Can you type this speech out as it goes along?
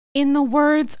In the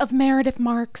words of Meredith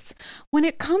Marks, when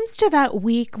it comes to that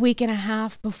week and a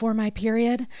half before my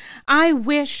period, I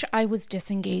wish I was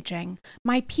disengaging.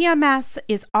 My PMS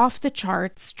is off the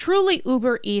charts. Truly,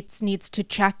 Uber Eats needs to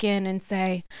check in and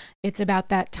say, it's about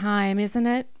that time, isn't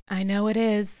it? I know it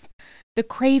is. The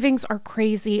cravings are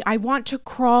crazy. I want to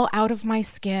crawl out of my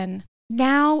skin.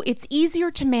 Now it's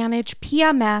easier to manage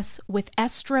PMS with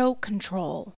Estro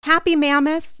Control. Happy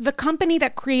Mammoth, the company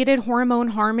that created Hormone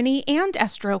Harmony and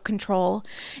Estro Control,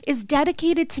 is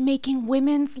dedicated to making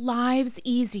women's lives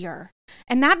easier.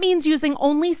 And that means using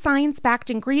only science-backed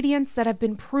ingredients that have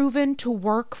been proven to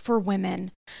work for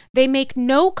women. They make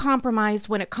no compromise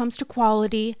when it comes to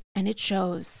quality, and it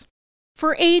shows.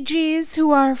 For AGs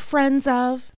who are friends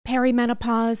of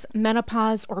perimenopause,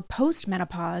 menopause, or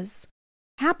postmenopause,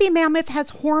 Happy Mammoth has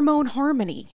Hormone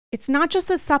Harmony. It's not just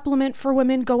a supplement for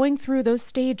women going through those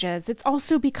stages, it's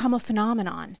also become a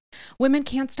phenomenon. Women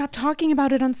can't stop talking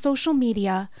about it on social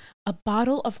media. A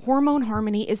bottle of Hormone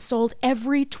Harmony is sold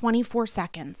every 24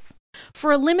 seconds.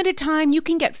 For a limited time, you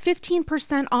can get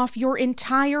 15% off your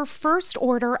entire first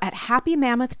order at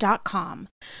happymammoth.com.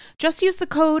 Just use the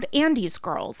code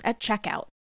AndysGirls at checkout.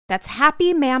 That's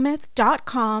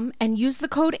happymammoth.com and use the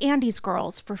code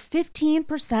AndysGirls for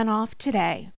 15% off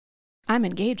today. I'm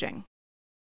engaging.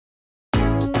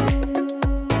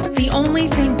 The only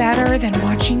thing better than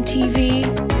watching TV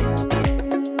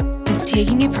is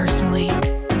taking it personally.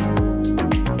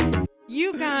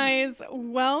 You guys,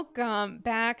 welcome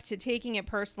back to Taking It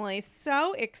Personally.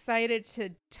 So excited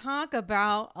to talk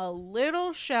about a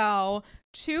little show,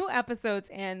 2 episodes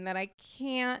in, that I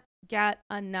can't get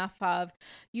enough of.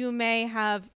 You may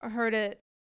have heard it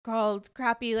called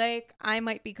Crappie Lake. I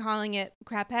might be calling it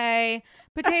Crappie.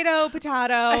 Potato.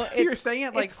 You're saying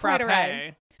it like frappe.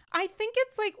 I think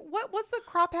it's like, what was the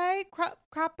crappie?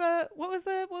 Crappa. What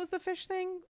was the fish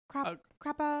thing?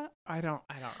 Crappa. I don't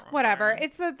remember. Whatever.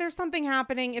 There's something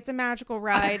happening. It's a magical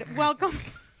ride. Welcome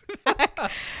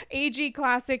back. AG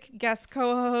Classic guest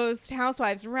co-host,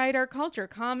 Housewives writer, culture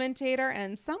commentator,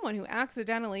 and someone who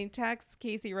accidentally texts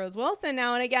Casey Rose Wilson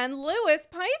now and again, Louis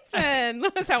Peitzman.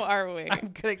 Louis, how are we? I'm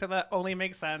good, except that only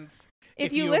makes sense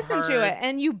if you listen to it,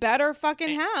 and you better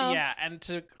fucking have. Yeah, and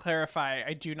to clarify,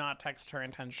 I do not text her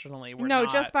intentionally.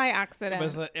 Just by accident.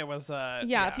 It was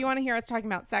yeah, if you want to hear us talking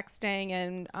about sexting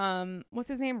and what's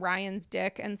his name, Ryan's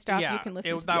dick and stuff, you can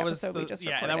listen to the episode we just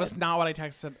recorded. Yeah, that was not what I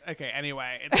texted. Okay,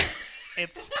 anyway,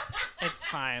 it's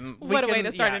fine. What a way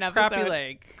to start an episode.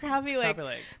 Crappie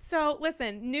Lake. So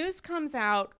listen, news comes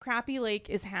out. Crappie Lake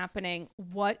is happening.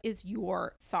 What is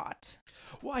your thought?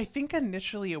 Well, I think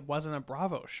initially it wasn't a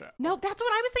Bravo show. No, that's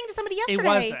what I was saying to somebody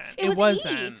yesterday. It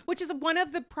wasn't. E, which is one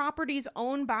of the properties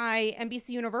owned by NBC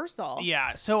Universal.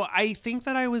 Yeah, so I think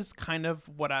that I was kind of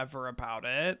whatever about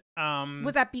it.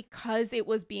 Was that because it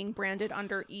was being branded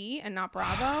under E and not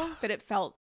Bravo? That it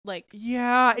felt like...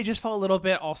 Yeah, it just felt a little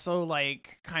bit also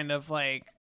like kind of like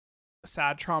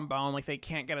sad trombone, like they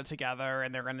can't get it together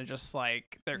and they're gonna just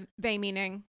like... They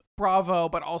meaning? Bravo,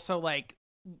 but also like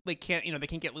they can't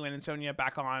get Luann and Sonia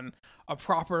back on a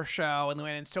proper show, and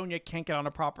Luann and Sonia can't get on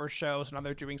a proper show, so now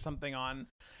they're doing something on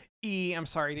E. I'm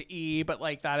sorry to E, but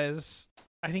like that is...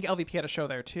 I think LVP had a show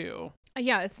there too.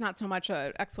 Yeah, it's not so much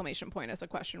a exclamation point as a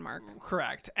question mark.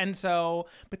 Correct. And so,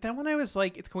 but then when I was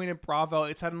like, it's going to Bravo,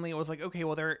 it was like, okay,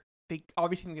 well, they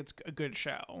obviously think it's a good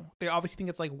show. They obviously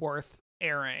think it's like worth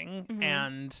airing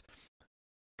and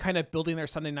kind of building their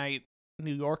Sunday night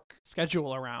New York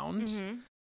schedule around.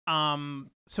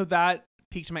 So that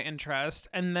piqued my interest.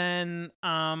 And then,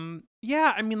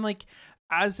 yeah, I mean, like,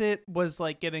 as it was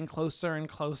like getting closer and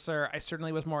closer, I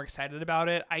certainly was more excited about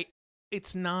it.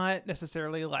 It's not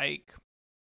necessarily like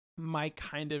my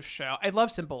kind of show. I love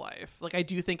Simple Life. Like, I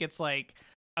do think it's like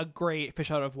a great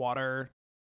fish out of water.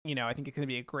 You know, I think it's going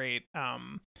to be a great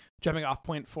jumping off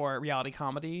point for reality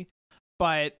comedy.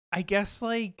 But I guess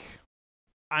like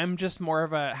I'm just more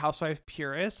of a housewife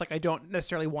purist. Like, I don't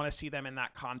necessarily want to see them in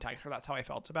that context, or that's how I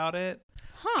felt about it.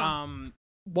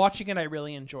 Watching it, I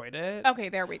really enjoyed it. Okay,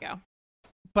 there we go.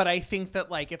 But I think that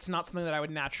like it's not something that I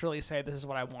would naturally say this is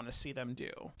what I want to see them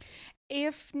do.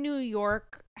 If New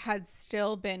York had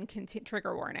still been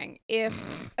trigger warning, if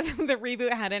the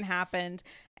reboot hadn't happened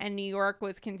and New York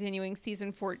was continuing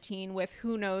season 14 with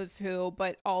who knows who,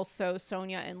 but also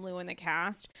Sonia and Lou in the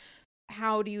cast,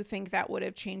 how do you think that would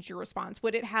have changed your response?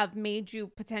 Would it have made you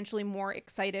potentially more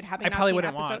excited having not probably seen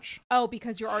wouldn't episode? Watch. Oh,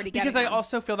 because you're already getting because I them.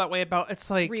 Also feel that way about it's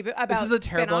like reboot, about this is a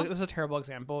spin-offs? terrible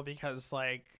example because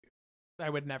like I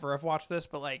would never have watched this,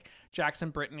 but like Jackson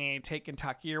Brittany Take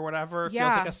Kentucky or whatever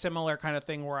feels like a similar kind of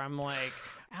thing where I'm like,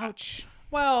 ouch.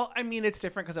 Well, I mean, it's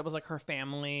different because it was like her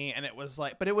family, and it was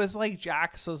like, but it was like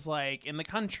Jax was like in the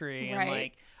country, and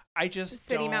like I just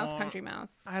city mouse, country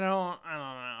mouse. I don't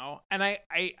know, and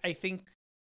I think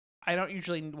I don't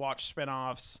usually watch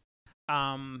spinoffs.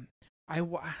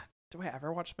 Do I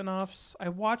ever watch spinoffs? I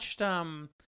watched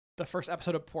the first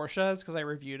episode of Portia's because I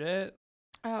reviewed it.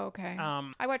 Oh, okay.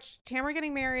 I watched Tamara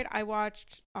getting married. I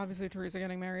watched obviously Teresa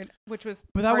getting married, which was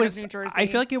that was New Jersey. I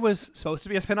feel like it was supposed to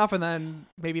be a spinoff, and then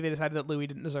maybe they decided that Louis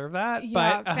didn't deserve that.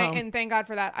 Yeah, but and thank God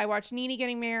for that. I watched Nene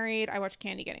getting married. I watched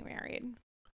Candy getting married.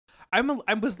 I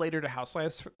was later to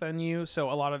Housewives than you,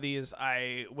 so a lot of these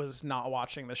I was not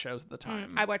watching the shows at the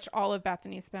time. I watched all of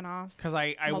Bethany's spinoffs because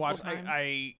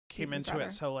I came into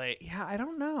it so late. Yeah, I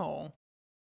don't know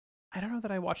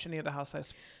that I watched any of the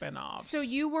Housewives spinoffs. So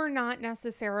you were not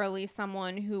necessarily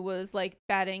someone who was like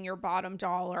betting your bottom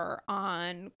dollar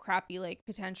on Crappie like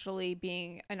potentially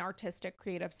being an artistic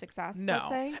creative success. No, let's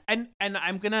say. and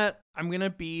I'm gonna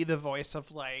be the voice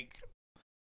of like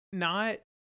not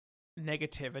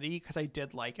negativity because I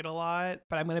did like it a lot,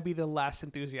 but I'm gonna be the less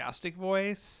enthusiastic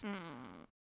voice,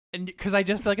 and because I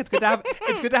just feel like it's good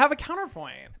to have a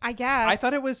counterpoint. I guess I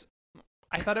thought it was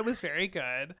very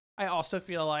good. I also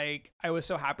feel like I was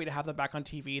so happy to have them back on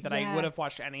TV that I would have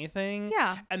watched anything.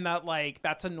 Yeah, and that like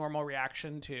that's a normal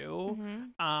reaction too.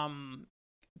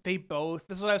 They both,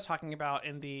 this is what I was talking about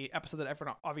in the episode that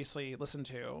everyone obviously listened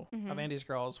to of Andy's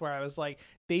Girls, where I was like,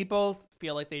 they both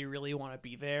feel like they really want to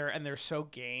be there and they're so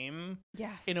game.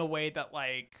 Yes. In a way that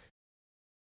like,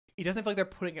 it doesn't feel like they're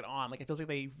putting it on. Like, it feels like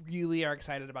they really are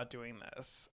excited about doing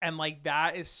this. And like,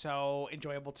 that is so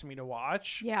enjoyable to me to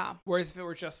watch. Yeah. Whereas if it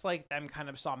were just like them kind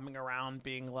of stomping around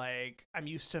being like, I'm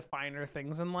used to finer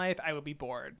things in life, I would be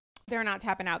bored. They're not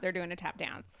tapping out. They're doing a tap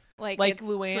dance. Like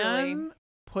Luann truly...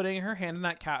 putting her hand in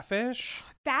that catfish.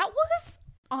 That was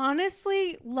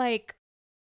honestly like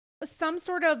some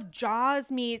sort of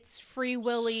Jaws meets Free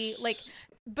Willy, like,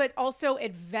 but also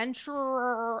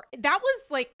adventurer. That was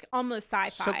like almost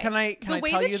sci-fi. So can I tell you that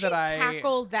the way that she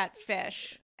tackled that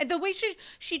fish, and the way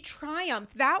she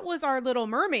triumphed, that was our Little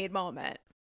Mermaid moment.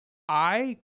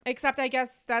 Except I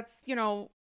guess that's,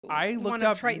 I looked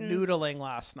up noodling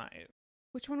last night.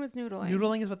 Which one was noodling?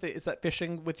 Noodling is that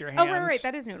fishing with your hands. Oh, right.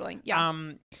 That is noodling.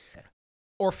 Yeah.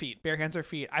 Or feet, bare hands or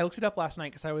feet. I looked it up last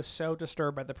night because I was so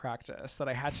disturbed by the practice that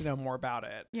I had to know more about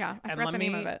it. Yeah, I forgot the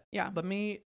name of it. Yeah. Let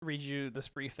me read you this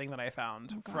brief thing that I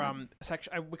found from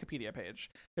a Wikipedia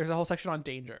page. There's a whole section on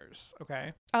dangers,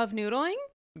 okay? Of noodling?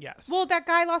 Yes. Well, that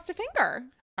guy lost a finger.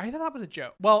 I thought that was a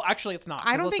joke. Well, actually, it's not.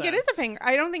 I don't think it is a finger.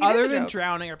 I don't think it is a joke. Other than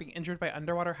drowning or being injured by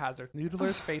underwater hazards,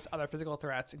 noodlers face other physical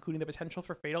threats, including the potential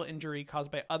for fatal injury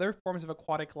caused by other forms of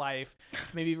aquatic life,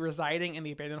 maybe residing in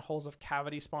the abandoned holes of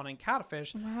cavity-spawning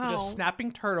catfish, such as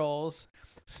snapping turtles,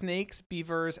 snakes,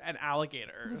 beavers, and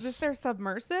alligators. Is this their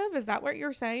submersive? Is that what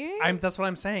you're saying? That's what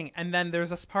I'm saying. And then there's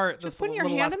this part. Just putting your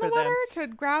hand in the water to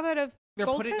grab it of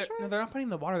goldfish? They're not putting it in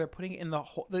the water. They're putting it in the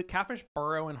hole. The catfish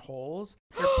burrow in holes.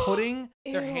 They're putting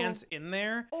their hands in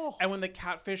there. Oh. And when the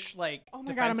catfish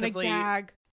defensively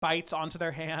bites onto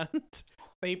their hand,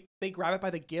 they grab it by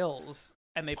the gills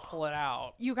and they pull it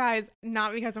out. You guys,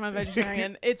 not because I'm a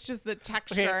vegetarian. It's just the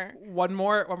texture. Okay, one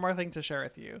more thing to share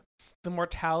with you. The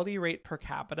mortality rate per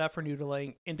capita for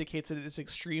noodling indicates that it is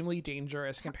extremely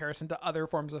dangerous in comparison to other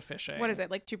forms of fishing. What is it,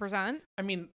 like 2%? I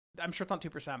mean, I'm sure it's not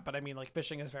 2%, but I mean, like,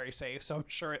 fishing is very safe, so I'm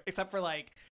sure, except for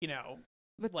like,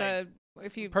 with like,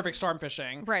 perfect storm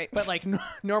fishing, right? But like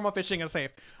normal fishing is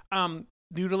safe.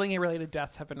 Noodling and related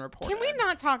deaths have been reported. Can we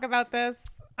not talk about this?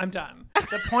 I'm done.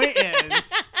 The point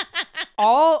is,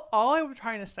 all I'm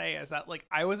trying to say is that like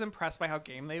I was impressed by how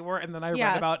game they were, and then I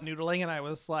read about noodling, and I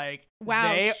was like,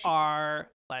 wow, they are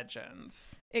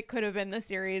legends. It could have been the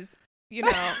series, could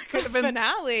have been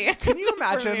finale. Can you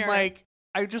imagine like?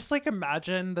 I just like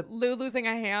imagine the Lou losing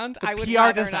a hand. I would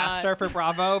PR disaster for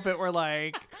Bravo if it were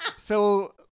like,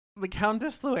 so the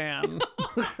Countess Luann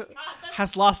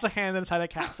has lost a hand inside a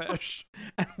catfish,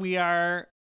 and we are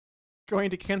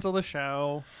going to cancel the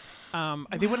show.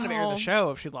 They wouldn't have aired the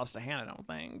show if she'd lost a hand. I don't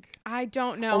think. I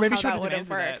don't know. Or maybe how she that would have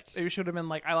worked. Maybe she would have been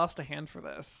like, I lost a hand for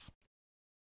this.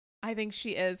 I think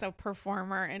she is a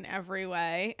performer in every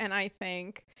way, and I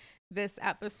think this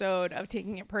episode of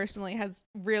Taking It Personally has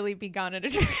really begun at a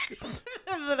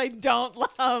that I don't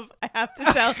love, I have to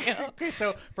tell you. Okay,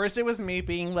 so first it was me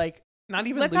being like, not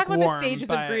even Let's lukewarm, talk about the stages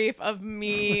of grief of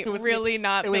me really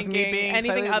not thinking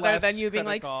anything other than you being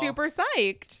like super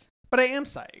psyched. But I am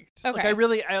psyched. Okay.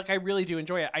 Like I really do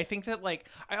enjoy it. I think that like,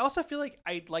 I also feel like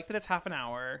I like that it's half an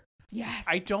hour. Yes.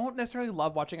 I don't necessarily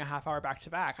love watching a half hour back to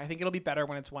back. I think it'll be better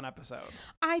when it's one episode.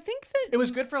 I think that it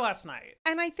was good for last night.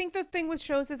 And I think the thing with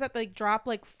shows is that they drop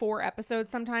like 4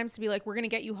 episodes sometimes to be like, we're going to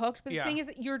get you hooked. But the thing is,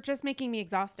 you're just making me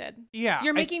exhausted. Yeah.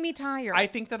 You're making me tired. I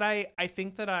think that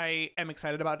I am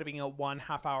excited about it being a 1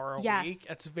 half hour a week.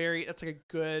 It's like a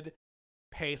good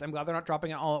pace. I'm glad they're not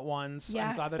dropping it all at once. Yes,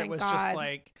 I'm glad that it was just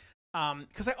like,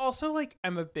 because I also like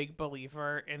I'm a big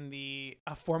believer in the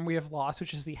form we have lost,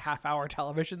 which is the half-hour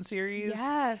television series.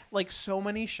 Yes, like so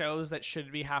many shows that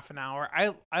should be half an hour.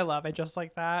 I love it just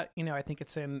like that. You know, I think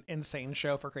it's an insane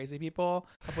show for crazy people,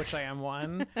 of which I am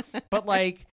one. But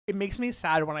like, it makes me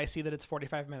sad when I see that it's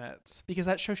 45 minutes because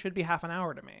that show should be half an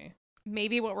hour to me.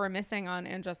 Maybe what we're missing on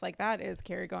And Just Like That is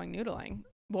Carrie going noodling.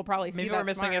 We'll probably see Maybe that we're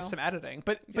missing tomorrow. is some editing,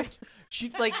 but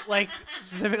she like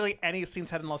specifically any scene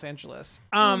set in Los Angeles.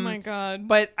 Oh my god!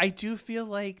 But I do feel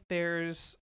like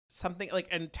there's something like,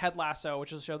 and Ted Lasso,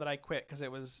 which is a show that I quit because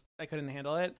I couldn't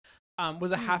handle it.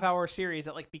 Was a half-hour series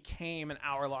that like became an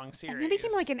hour-long series, and it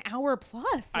became like an hour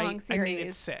plus long series. I mean,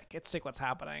 it's sick. It's sick what's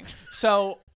happening.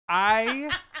 So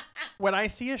when I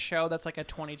see a show that's like a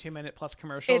 22-minute plus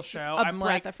commercial show, I'm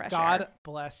like, God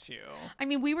bless you. I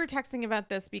mean, we were texting about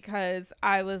this because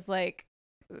I was like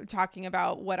talking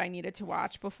about what I needed to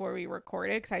watch before we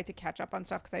recorded because I had to catch up on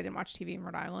stuff because I didn't watch TV in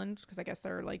Rhode Island because I guess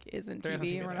there like isn't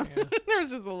TV in Rhode Island. Yeah.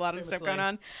 There's just a lot of stuff going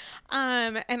on.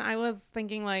 And I was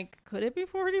thinking like, could it be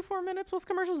 44 minutes plus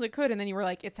commercials? It could. And then you were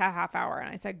like, it's a half hour. And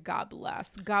I said, God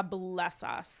bless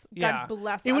us. Yeah. God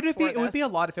bless us. It would be a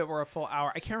lot if it were a full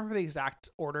hour. I can't remember the exact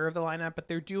order of the lineup, but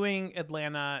they're doing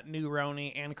Atlanta, New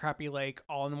Roni, and Crappie Lake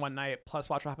all in one night plus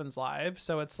Watch What Happens Live.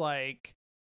 So it's like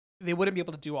they wouldn't be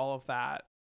able to do all of that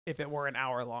if it were an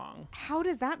hour long. How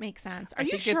does that make sense? Are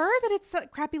you sure that it's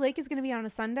Crappie Lake is going to be on a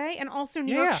Sunday? And also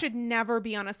New York should never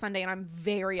be on a Sunday, and I'm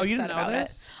very upset about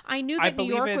it. I knew that New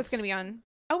York was going to be on.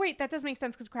 Oh wait, that does make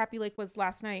sense because Crappie Lake was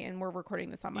last night and we're recording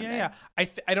this on Monday. Yeah. I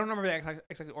don't remember the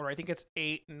exact order. I think it's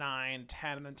 8, 9,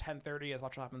 10, and then 10:30 is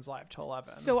Watch What Happens Live till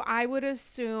 11. So I would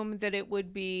assume that it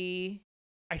would be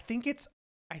I think it's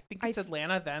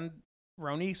Atlanta, then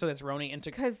Roni, so that's Roni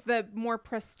into because the more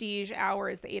prestige hour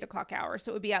is the 8 o'clock hour,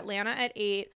 so it would be Atlanta at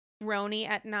 8, Roni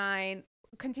at 9.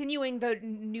 Continuing the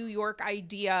New York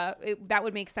idea, that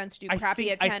would make sense to do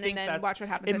Crappie at 10 and then Watch What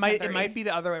Happens. It might be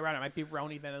the other way around. It might be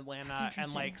Roni then Atlanta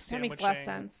and like sandwiching. That makes less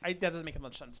sense. That doesn't make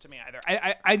much sense to me either.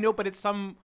 I know, but it's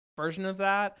some version of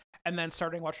that, and then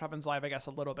starting Watch What Happens Live, I guess,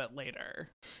 a little bit later.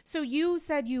 So you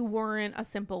said you weren't a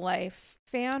Simple Life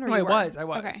fan, or no, I was.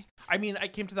 Okay. I mean, I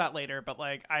came to that later, but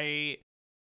like I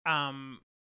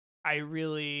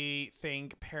really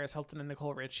think Paris Hilton and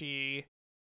Nicole Richie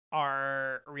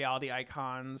are reality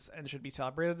icons and should be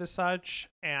celebrated as such.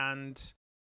 And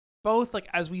both, like,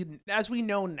 as we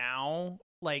know now,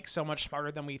 like, so much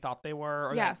smarter than we thought they were,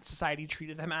 or that society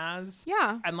treated them as.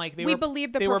 Yeah. And like we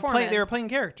believed the performance. They were playing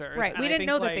characters. Right. And we didn't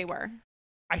know that they were.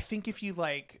 I think if you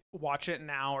like watch it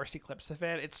now or see clips of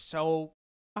it, it's so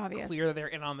obvious, clear that they're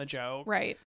in on the joke.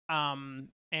 Right.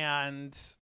 And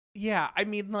yeah, I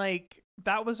mean, like,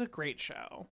 that was a great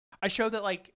show. A show that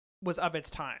like was of its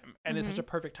time and is such a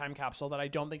perfect time capsule that I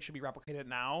don't think should be replicated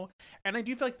now. And I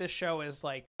do feel like this show is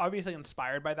like obviously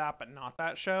inspired by that, but not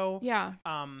that show. Yeah.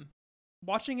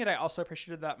 Watching it, I also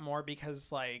appreciated that more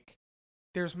because like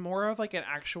there's more of like an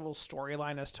actual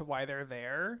storyline as to why they're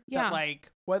there. Yeah. That, like,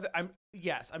 whether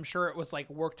I'm sure it was like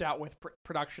worked out with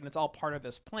production. It's all part of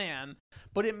this plan,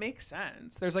 but it makes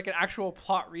sense. There's like an actual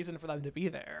plot reason for them to be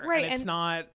there. Right. And it's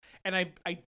not, and I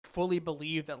fully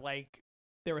believe that like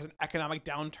there was an economic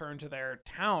downturn to their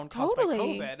town caused by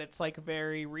COVID. It's like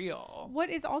very real. What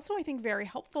is also, I think, very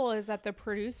helpful is that the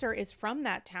producer is from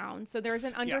that town. So there's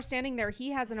an understanding there.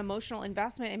 He has an emotional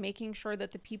investment in making sure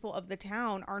that the people of the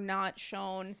town are not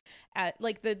shown at,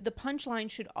 like, the punchline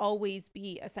should always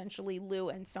be essentially Lou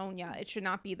and Sonia. It should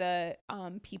not be the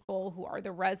people who are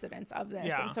the residents of this.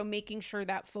 Yeah. And so making sure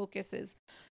that focus is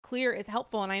clear is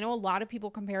helpful. And I know a lot of people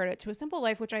compared it to A Simple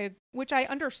Life, which I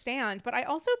understand, but I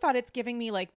also thought it's giving me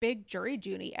like big jury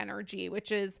duty energy,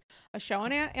 which is a show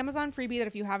on Amazon Freebie that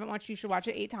if you haven't watched, you should watch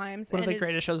it 8 times. One of the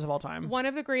greatest shows of all time. One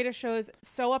of the greatest shows,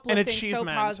 so uplifting, so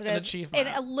positive, and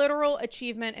a literal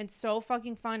achievement, and so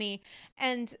fucking funny.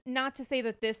 And not to say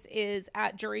that this is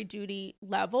at jury duty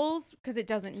levels, because it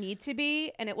doesn't need to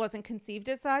be, and it wasn't conceived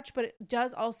as such, but it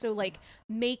does also like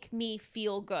make me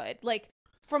feel good. Like,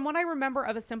 from what I remember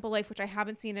of A Simple Life, which I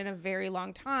haven't seen in a very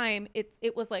long time,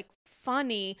 it was like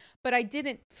funny, but I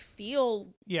didn't feel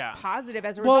positive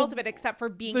as a result of it, except for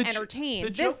being entertained.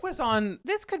 The joke was on.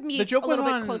 This could be a little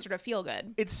bit closer to feel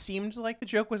good. It seemed like the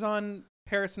joke was on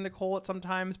Paris and Nicole at some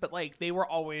times, but like they were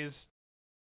always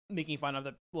making fun of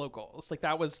the locals. Like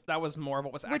that was more of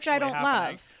what was actually which I don't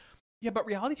happening. love. Yeah, but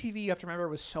reality TV, you have to remember,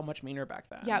 was so much meaner back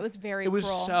then. Yeah, it was very It was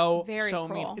cruel. so cruel.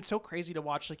 mean. It's so crazy to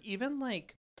watch. Like, even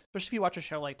like, especially if you watch a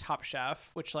show like Top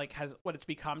Chef, which like has what it's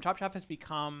become. Top Chef has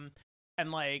become,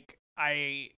 and like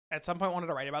I at some point wanted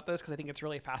to write about this because I think it's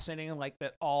really fascinating. Like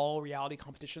that all reality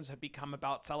competitions have become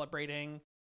about celebrating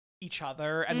each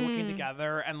other and working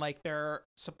together, and like they're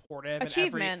supportive,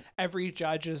 Achievement. and every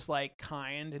judge is like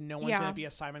kind, and no one's gonna be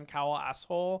a Simon Cowell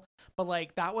asshole. But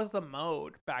like that was the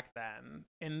mode back then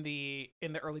in the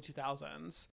early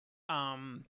 2000s.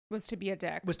 Was to be a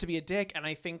dick. And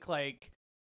I think like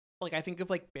I think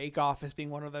of like Bake Off as being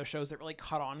one of those shows that really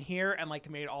caught on here and like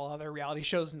made all other reality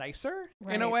shows nicer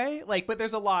in a way. Like, but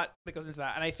there's a lot that goes into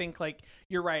that, and I think like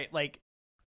you're right. Like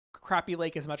Crappie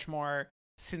Lake is much more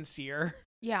sincere.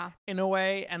 Yeah. In a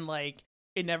way, and like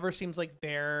it never seems like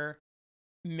they're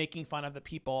making fun of the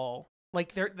people.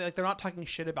 Like they're not talking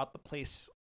shit about the place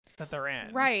that they're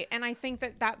in. Right. And I think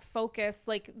that focus,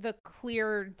 like the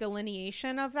clear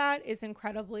delineation of that is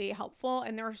incredibly helpful.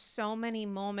 And there are so many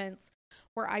moments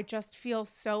where I just feel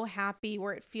so happy,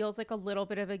 where it feels like a little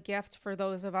bit of a gift for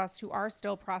those of us who are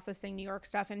still processing New York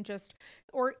stuff and just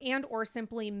or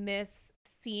simply miss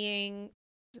seeing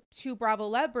two Bravo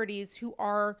celebrities who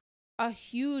are a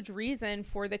huge reason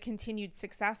for the continued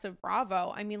success of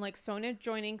Bravo. I mean, like Sonja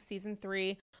joining season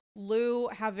 3, Lou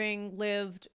having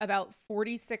lived about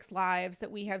 46 lives that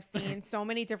we have seen, so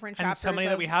many different chapters, and so many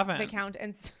that we haven't. The count,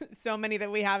 and so many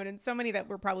that we haven't, and so many that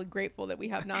we're probably grateful that we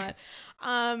have not.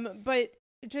 But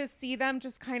just see them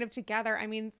just kind of together. I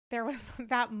mean, there was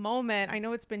that moment, I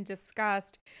know it's been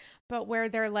discussed, but where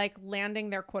they're like landing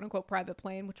their quote unquote private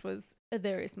plane, which was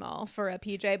very small for a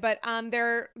PJ, but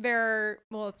they're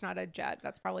well, it's not a jet.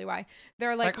 That's probably why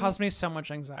they're like, that caused me so much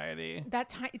anxiety.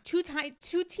 That too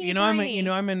teeny tiny.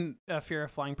 I'm I'm in a fear of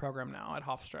flying program now at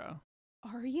Hofstra.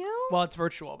 Are you? Well, it's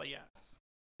virtual, but yes.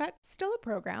 That's still a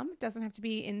program. It doesn't have to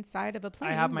be inside of a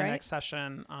plane. I have my next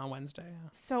session on Wednesday. Yeah.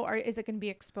 So is it going to be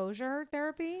exposure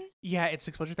therapy? Yeah, it's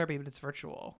exposure therapy, but it's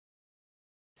virtual.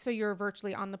 So you're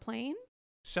virtually on the plane?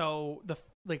 So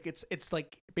it's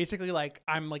like basically like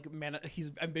I'm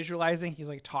visualizing, he's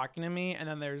like talking to me, and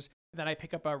then I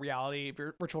pick up a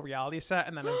virtual reality set,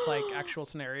 and then it's like actual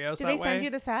scenarios. Did they send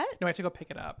you the set? No, I have to go pick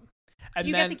it up. Do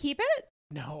you get to keep it?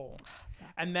 No.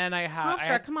 And then I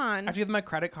have come on. I have to give them my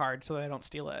credit card so that I don't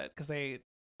steal it, because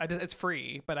it's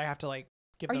free, but I have to like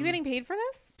give them. Are you getting paid for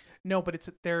this? No, but it's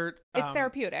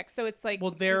therapeutic, so it's like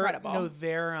incredible. No,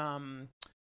 they're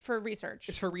for research.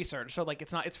 It's for research, so like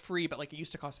it's free, but like it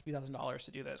used to cost a few $1,000s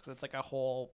to do this because it's like a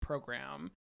whole program.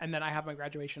 And then I have my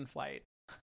graduation flight.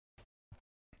 Do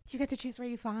you get to choose where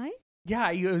you fly?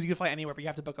 Yeah, you can fly anywhere, but you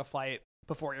have to book a flight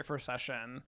before your first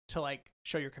session to like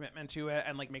show your commitment to it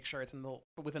and like make sure it's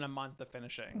within a month of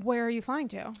finishing. Where are you flying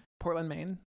to? Portland,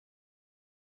 Maine.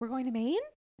 We're going to Maine?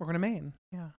 We're going to Maine.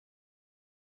 Yeah.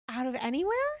 Out of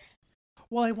anywhere?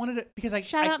 Well, I wanted it because I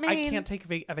can't take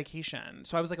a vacation.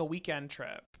 So I was like a weekend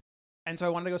trip. And so I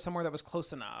wanted to go somewhere that was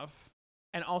close enough.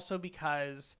 And also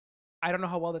because I don't know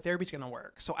how well the therapy's going to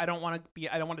work. So I don't want to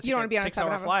take a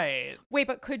 6-hour flight. Wait,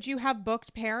 but could you have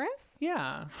booked Paris?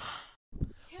 Yeah.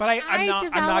 But I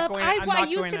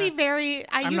used to be very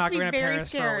Paris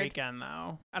scared for a weekend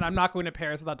though, and I'm not going to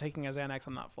Paris without taking a Xanax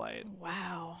on that flight.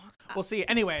 Wow. We'll see.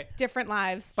 Anyway, different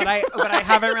lives. But I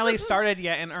haven't really started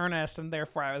yet in earnest, and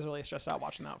therefore I was really stressed out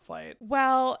watching that flight.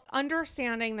 Well,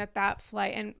 understanding that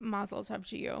flight, and mazel tov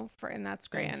to you and that's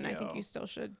great. Thank you. I think you still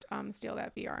should steal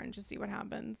that VR and just see what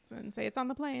happens and say it's on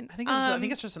the plane. I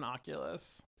think it's just an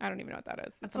Oculus. I don't even know what that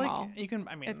is. It's like you can.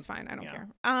 I mean, it's fine. I don't care.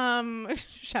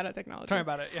 Shout out technology. Tell me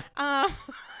about it. Yeah.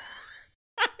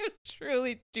 I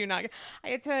truly do not. I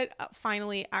had to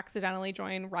finally accidentally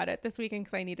join Reddit this weekend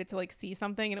because I needed to like see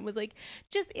something, and it was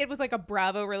like a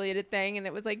Bravo related thing, and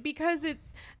it was like, because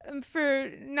it's for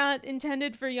not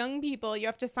intended for young people, you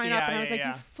have to sign up, and I was like,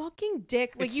 you fucking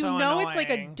dick, like, it's so annoying. It's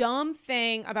like a dumb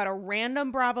thing about a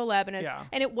random Bravo Leb,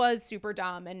 and it was super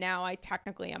dumb, and now I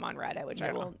technically am on Reddit, which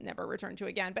I will never return to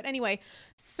again. But anyway,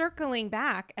 circling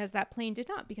back, as that plane did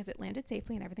not, because it landed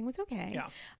safely and everything was okay.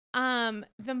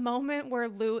 The moment where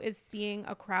Lou is seeing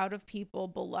a crowd of people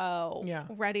below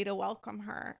ready to welcome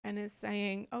her and is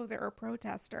saying, oh, there are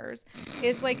protesters,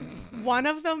 is like one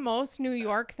of the most New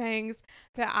York things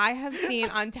that I have seen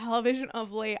on television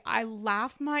of late. I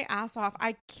laugh my ass off.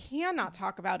 I cannot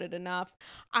talk about it enough.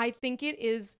 I think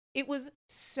it was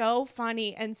so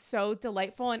funny and so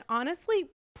delightful, and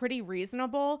honestly pretty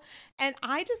reasonable. And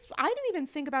I didn't even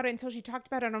think about it until she talked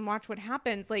about it on Watch What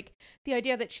Happens. Like the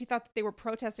idea that she thought that they were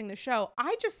protesting the show.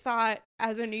 I just thought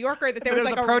as a New Yorker that there was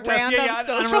like a protest. random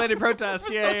social, unrelated protest.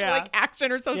 social like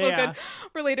action or social good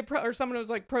related or someone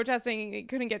was like protesting and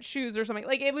couldn't get shoes or something.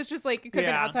 Like it was just like it could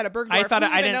have been outside of Bergdorf. I thought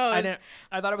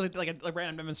I thought it was like a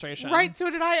random demonstration. Right, so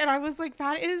did I, and I was like,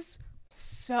 that is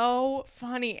so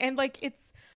funny. And like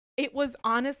it was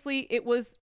honestly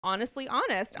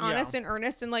honest and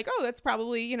earnest, and like, oh, that's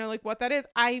probably, you know, like what that is.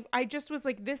 I just was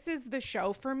like, this is the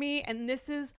show for me, and this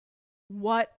is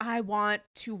what I want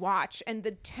to watch. And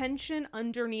the tension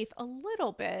underneath a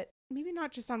little bit, maybe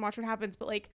not just on Watch What Happens, but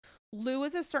like Lou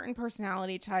is a certain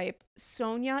personality type.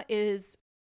 Sonia is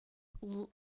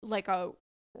like a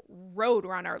road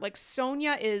runner. Like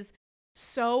Sonia is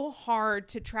so hard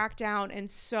to track down and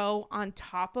so on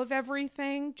top of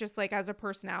everything, just like as a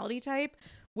personality type,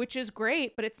 which is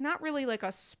great, but it's not really like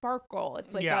a sparkle.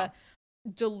 It's like a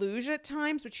deluge at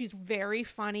times, but she's very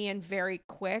funny and very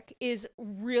quick. Is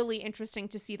really interesting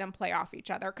to see them play off each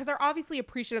other, because they're obviously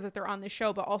appreciative that they're on the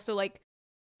show, but also like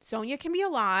Sonia can be a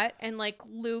lot and like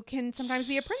Lou can sometimes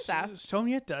be a princess.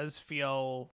 Sonia does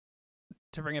feel,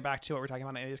 to bring it back to what we're talking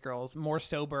about in 80s Girls, more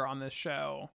sober on this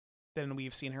show than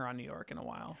we've seen her on New York in a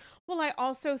while. Well, I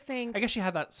also think, I guess she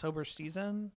had that sober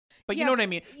season, but you know what I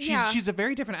mean? She's a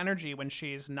very different energy when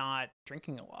she's not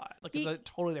drinking a lot. Like it's a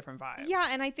totally different vibe. Yeah,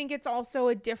 and I think it's also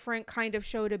a different kind of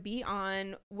show to be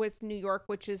on with New York,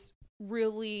 which is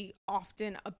really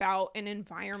often about an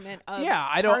environment of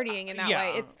partying in that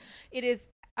way. It is,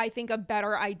 I think, a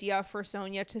better idea for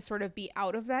Sonia to sort of be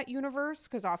out of that universe,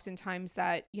 because oftentimes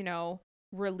that, you know,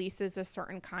 releases a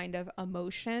certain kind of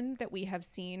emotion that we have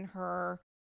seen her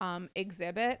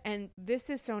exhibit. And this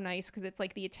is so nice because it's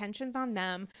like the attention's on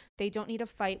them. They don't need to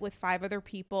fight with 5 other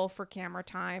people for camera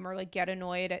time or like get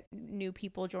annoyed at new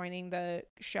people joining the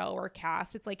show or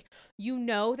cast. It's like, you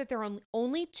know, that there are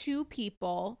only 2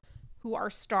 people who are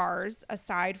stars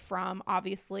aside from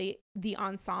obviously the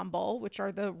ensemble, which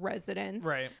are the residents.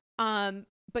 Right.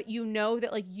 But you know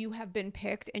that like you have been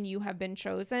picked and you have been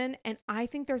chosen. And I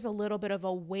think there's a little bit of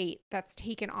a weight that's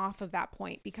taken off of that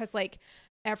point, because like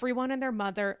everyone and their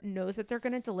mother knows that they're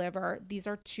going to deliver. These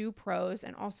are 2 pros.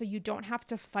 And also you don't have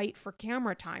to fight for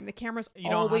camera time. The camera's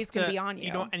always going to be on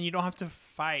you. You don't have to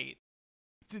fight.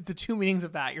 The 2 meanings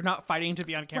of that. You're not fighting to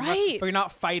be on camera, but you're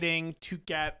not fighting to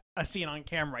get a scene on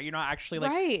camera. You're not actually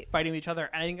like fighting with each other.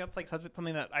 And I think that's like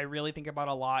something that I really think about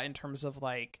a lot in terms of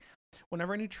like,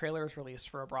 whenever a new trailer is released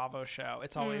for a Bravo show,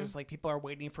 it's always like people are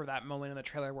waiting for that moment in the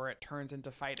trailer where it turns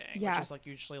into fighting, which is like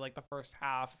usually like the first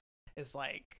half is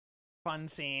like fun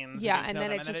scenes. And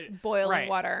then it's just boiling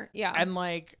water. Yeah. And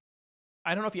like,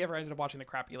 I don't know if you ever ended up watching the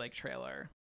Crappie Lake trailer,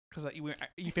 because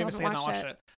you famously have not watched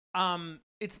it.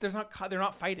 They're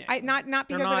not fighting. Not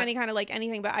because of any kind of like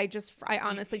anything, but I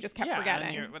honestly just kept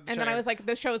forgetting. And then I was like,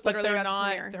 the show's literally about to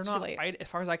premiere. They're not fighting. As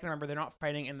far as I can remember, they're not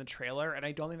fighting in the trailer, and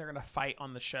I don't think they're going to fight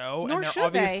on the show. Nor and they're should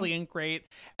obviously they. in great.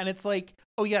 And it's like,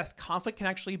 oh yes, conflict can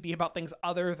actually be about things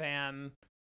other than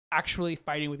actually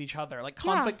fighting with each other. Like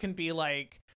conflict can be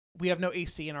like, we have no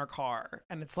AC in our car,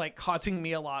 and it's like causing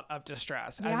me a lot of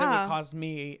distress, as it would cause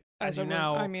me, as you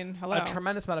know, a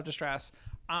tremendous amount of distress.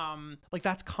 Like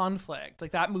that's conflict.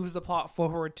 Like that moves the plot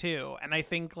forward too. And I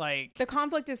think like the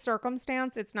conflict is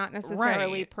circumstance. It's not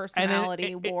necessarily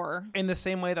personality war. In the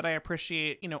same way that I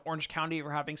appreciate, you know, Orange County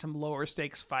for having some lower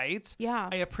stakes fights. Yeah.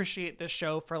 I appreciate this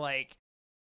show for like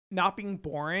not being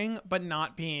boring, but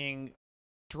not being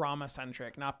drama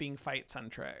centric, not being fight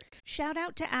centric. Shout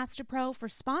out to Astapro for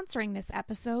sponsoring this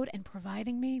episode and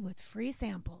providing me with free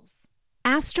samples.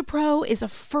 Astapro is a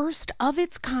first of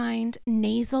its kind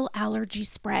nasal allergy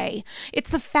spray.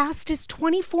 It's the fastest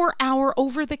 24-hour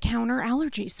over-the-counter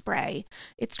allergy spray.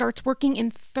 It starts working in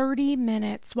 30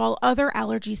 minutes, while other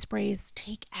allergy sprays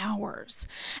take hours.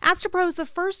 Astapro is the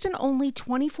first and only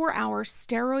 24-hour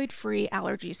steroid-free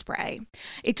allergy spray.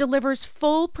 It delivers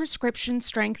full prescription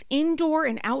strength indoor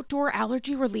and outdoor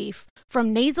allergy relief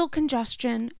from nasal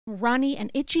congestion, runny and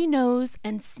itchy nose,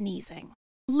 and sneezing.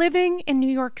 Living in New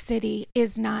York City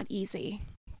is not easy.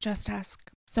 Just ask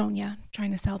Sonia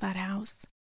trying to sell that house.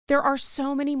 There are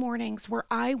so many mornings where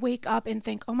I wake up and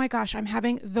think, oh my gosh, I'm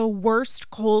having the worst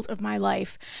cold of my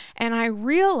life. And I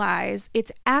realize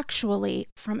it's actually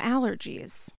from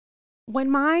allergies.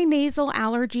 When my nasal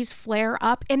allergies flare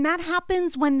up, and that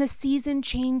happens when the season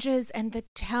changes and the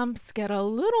temps get a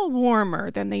little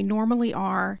warmer than they normally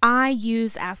are, I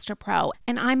use Astapro,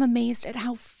 and I'm amazed at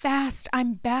how fast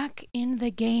I'm back in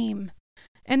the game.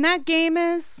 And that game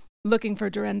is Looking for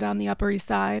Dorinda on the Upper East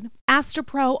Side?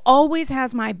 Astapro always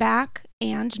has my back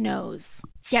and nose.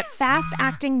 Get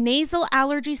fast-acting nasal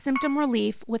allergy symptom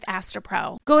relief with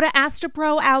Astapro. Go to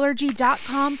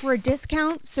astaproallergy.com for a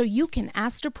discount so you can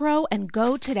Astapro and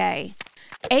go today.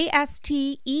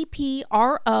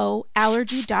 ASTEPRO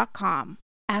allergy.com.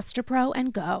 Astapro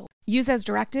and go. Use as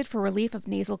directed for relief of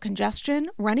nasal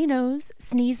congestion, runny nose,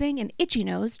 sneezing, and itchy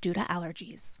nose due to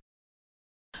allergies.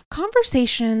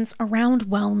 Conversations around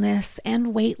wellness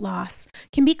and weight loss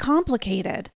can be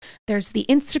complicated. There's the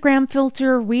Instagram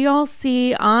filter we all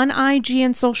see on IG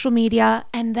and social media,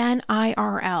 and then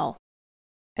IRL.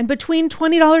 And between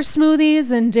 $20 smoothies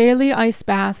and daily ice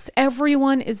baths,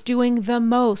 everyone is doing the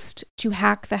most to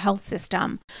hack the health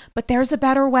system. But there's a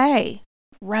better way.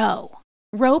 Row.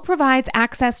 Row provides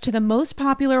access to the most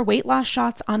popular weight loss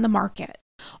shots on the market.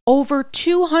 Over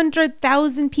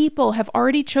 200,000 people have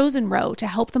already chosen Row to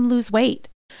help them lose weight.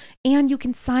 And you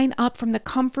can sign up from the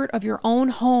comfort of your own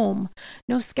home.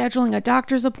 No scheduling a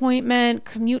doctor's appointment,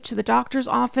 commute to the doctor's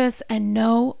office, and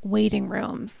no waiting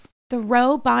rooms. The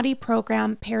Row Body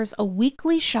Program pairs a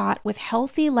weekly shot with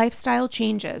healthy lifestyle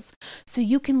changes, so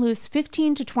you can lose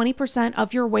 15 to 20%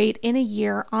 of your weight in a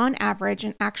year on average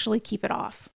and actually keep it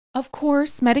off. Of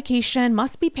course, medication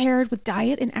must be paired with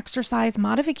diet and exercise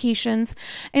modifications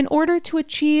in order to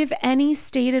achieve any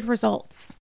stated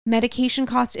results. Medication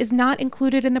cost is not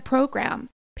included in the program.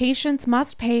 Patients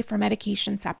must pay for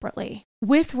medication separately.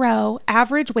 With Row,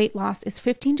 average weight loss is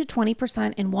 15 to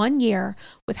 20% in 1 year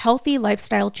with healthy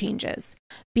lifestyle changes.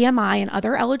 BMI and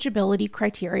other eligibility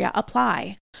criteria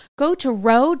apply. Go to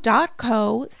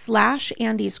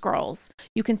row.co/AndyScrolls.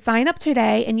 You can sign up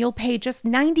today and you'll pay just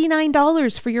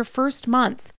 $99 for your first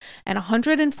month and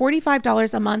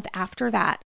 $145 a month after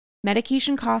that.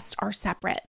 Medication costs are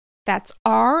separate. That's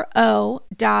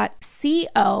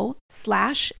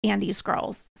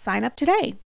ro.co/AndyScrolls. Sign up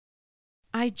today.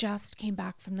 I just came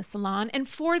back from the salon, and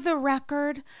for the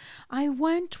record, I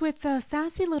went with a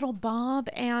sassy little bob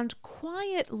and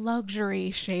quiet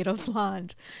luxury shade of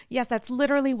blonde. Yes, that's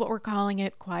literally what we're calling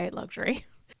it, quiet luxury.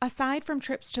 Aside from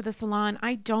trips to the salon,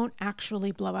 I don't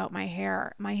actually blow out my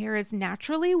hair. My hair is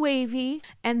naturally wavy,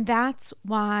 and that's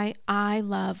why I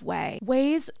love Ouai.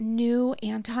 Ouai's new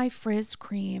anti-frizz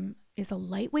cream is a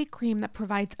lightweight cream that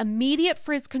provides immediate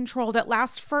frizz control that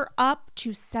lasts for up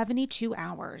to 72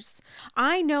 hours.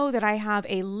 I know that I have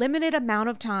a limited amount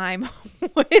of time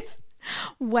with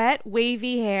wet,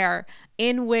 wavy hair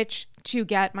in which to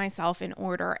get myself in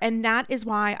order. And that is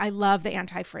why I love the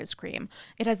anti-frizz cream.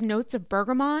 It has notes of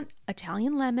bergamot,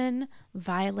 Italian lemon,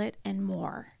 violet, and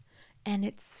more. And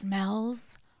it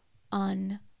smells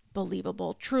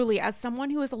unbelievable. Truly, as someone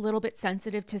who is a little bit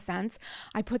sensitive to scents,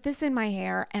 I put this in my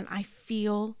hair and I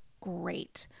feel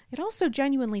great. It also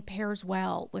genuinely pairs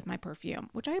well with my perfume,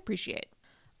 which I appreciate.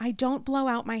 I don't blow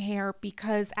out my hair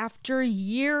because after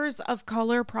years of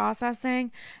color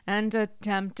processing and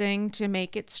attempting to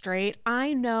make it straight,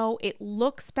 I know it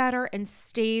looks better and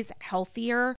stays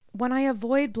healthier when I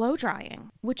avoid blow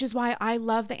drying, which is why I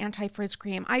love the anti-frizz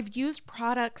cream. I've used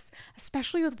products,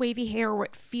 especially with wavy hair, where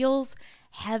it feels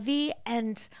heavy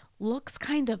and looks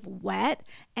kind of wet,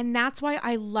 and that's why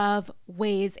I love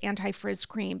Ouai's anti-frizz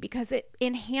cream, because it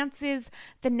enhances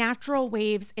the natural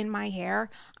waves in my hair.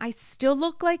 I still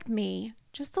look like me,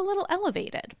 just a little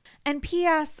elevated. And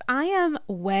P.S., I am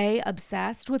way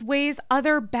obsessed with Ouai's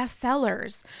other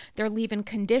bestsellers. Their leave-in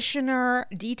conditioner,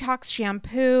 detox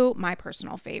shampoo, my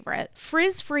personal favorite.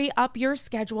 Frizz-free up your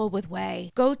schedule with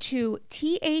Ouai. Go to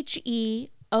TheOuai.com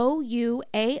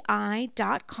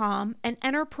and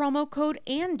enter promo code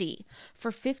Andy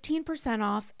for 15%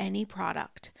 off any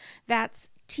product. That's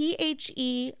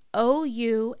TheOuai.com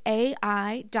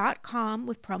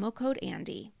with promo code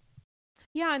Andy.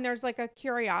 Yeah, and there's like a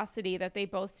curiosity that they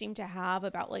both seem to have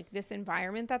about like this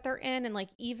environment that they're in, and like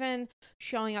even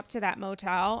showing up to that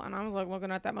motel, and I was like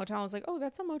looking at that motel, I was like, oh,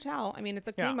 that's a motel. I mean, it's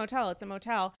a clean motel, it's a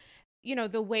motel. You know,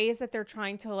 the ways that they're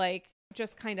trying to like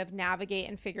just kind of navigate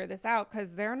and figure this out,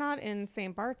 because they're not in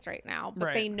St. Bart's right now,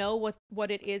 but they know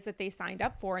what it is that they signed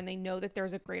up for, and they know that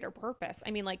there's a greater purpose.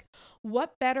 I mean, like,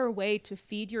 what better way to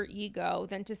feed your ego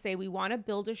than to say we want to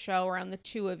build a show around the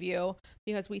two of you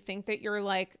because we think that you're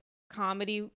like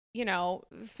comedy, you know,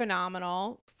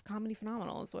 phenomenal. Comedy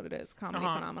phenomenal is what it is. Comedy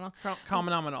phenomenal.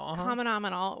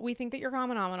 Phenomenal. We think that you're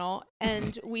phenomenal,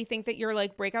 and we think that you're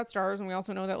like breakout stars, and we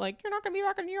also know that like you're not going to be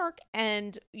back in New York,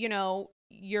 and you know,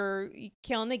 you're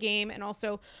killing the game, and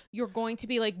also you're going to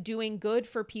be like doing good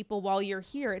for people while you're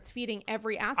here. It's feeding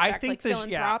every aspect. I think like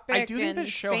philanthropic. I do think the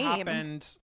show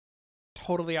happened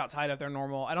totally outside of their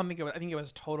normal. I don't think it was. I think it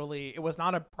was totally. It was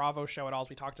not a Bravo show at all, as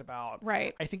we talked about.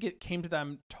 Right. I think it came to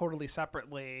them totally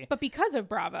separately. But because of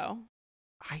Bravo,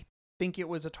 I think it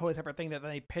was a totally separate thing that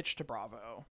they pitched to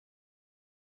Bravo.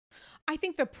 I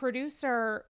think the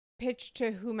producer pitched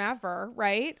to whomever,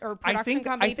 right? Or production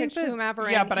company pitched to whomever.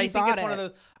 Yeah, and but he I think bought it's one it. of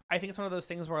those. I think it's one of those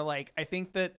things where, like, I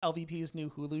think that LVP's new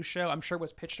Hulu show, I'm sure,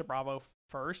 was pitched to Bravo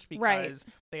first because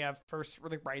they have first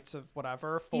rights of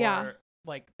whatever for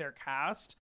like their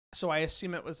cast. So I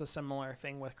assume it was a similar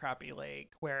thing with Crappie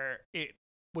Lake, where it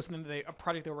was a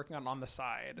project they were working on the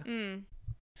side.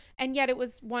 And yet it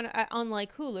was one,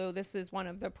 unlike Hulu, this is one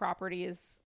of the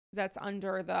properties that's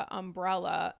under the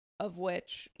umbrella of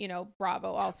which, you know,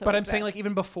 Bravo also But exists. I'm saying, like,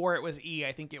 even before it was E,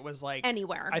 I think it was like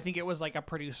anywhere. I think it was like a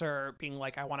producer being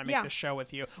like, I want to make this show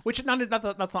with you, which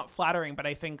that's not flattering, but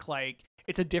I think like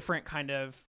it's a different kind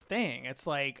of thing. It's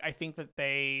like, I think that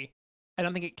I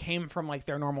don't think it came from like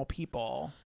their normal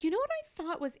people. You know what I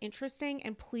thought was interesting,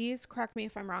 and please correct me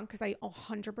if I'm wrong, because I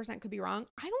 100% could be wrong.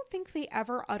 I don't think they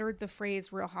ever uttered the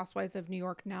phrase Real Housewives of New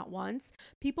York, not once.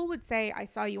 People would say, I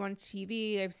saw you on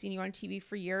TV. I've seen you on TV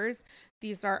for years.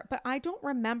 But I don't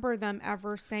remember them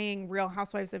ever saying Real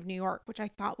Housewives of New York, which I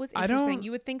thought was interesting. You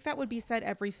would think that would be said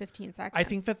every 15 seconds. I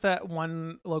think that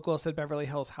one local said Beverly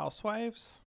Hills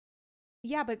Housewives.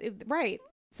 Yeah, but right.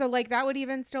 So like that would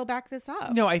even still back this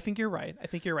up. No, I think you're right. I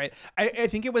think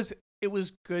it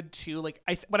was good too. Like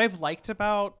what I've liked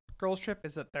about Girls Trip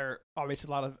is that there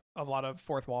obviously a lot of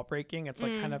fourth wall breaking. It's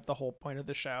like kind of the whole point of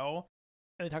the show.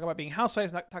 And they talk about being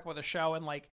housewives, not talk about the show, and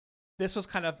like this was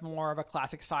kind of more of a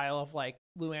classic style of like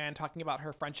Luann talking about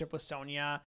her friendship with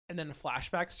Sonia and then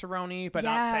flashbacks to Roni, but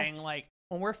not saying like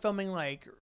when we're filming like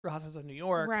Real Housewives of New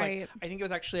York. Right. Like, I think it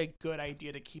was actually a good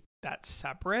idea to keep that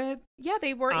separate. Yeah,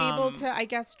 they were able to, I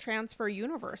guess, transfer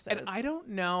universes. And I don't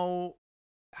know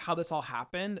how this all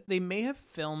happened. They may have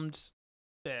filmed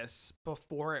this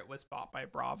before it was bought by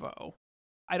Bravo.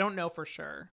 I don't know for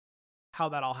sure how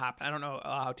that all happened. I don't know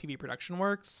how TV production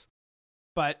works,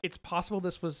 but it's possible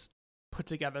this was put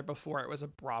together before it was a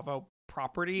Bravo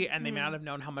property, and they may not have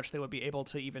known how much they would be able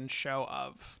to even show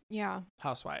of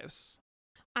Housewives.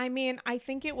 I mean, I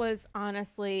think it was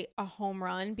honestly a home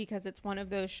run because it's one of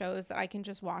those shows that I can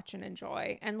just watch and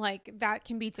enjoy. And like that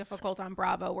can be difficult on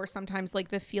Bravo, where sometimes like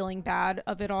the feeling bad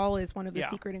of it all is one of the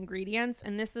secret ingredients.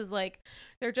 And this is like,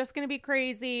 they're just going to be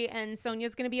crazy and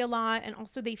Sonia's going to be a lot. And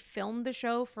also they filmed the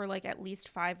show for like at least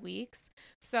 5 weeks.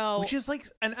 So which is like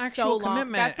an actual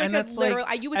commitment. That's like and that's literal,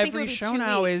 like you would think it would be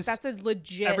 2 weeks. That's a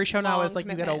legit every show now is like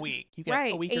commitment. you get a week. You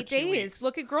get a week 8 or 2 days. weeks.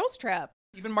 Look at Girls Trip.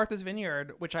 Even Martha's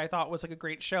Vineyard, which I thought was like a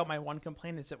great show, my one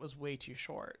complaint is it was way too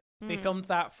short. They filmed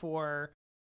that for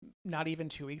not even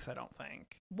 2 weeks, I don't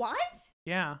think. What?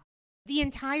 Yeah. The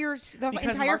entire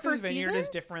Martha's first Vineyard season is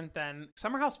different than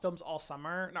Summer House films all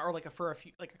summer, or like for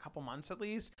a couple months at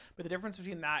least. But the difference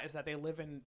between that is that they live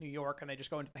in New York and they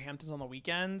just go into the Hamptons on the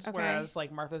weekends, whereas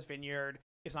like Martha's Vineyard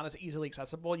is not as easily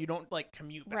accessible. You don't like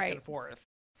commute back and forth.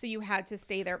 So you had to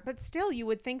stay there. But still, you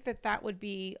would think that would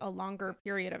be a longer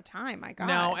period of time. My God.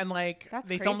 No, and like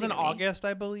they filmed in me. August,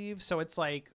 I believe. So it's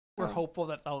like we're hopeful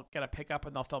that they'll get a pickup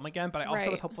and they'll film again. But I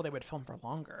also was hopeful they would film for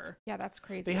longer. Yeah, that's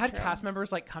crazy. They had cast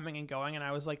members like coming and going. And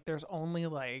I was like, there's only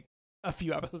like a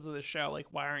few episodes of the show. Like,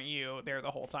 why aren't you there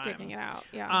the whole time? Sticking it out.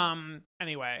 Yeah.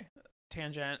 Anyway.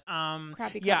 Tangent.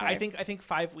 Crappie. Yeah, I think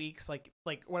 5 weeks, like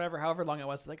whatever, however long it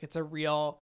was, like it's a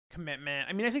real commitment.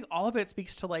 I mean, I think all of it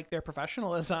speaks to like their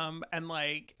professionalism and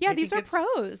like these are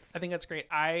pros. I think that's great.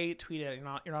 I tweeted,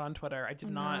 you're not on Twitter. I did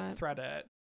not thread it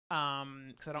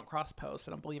because I don't cross post.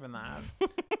 I don't believe in that.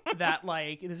 That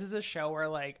like this is a show where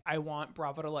like I want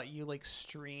Bravo to let you like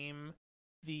stream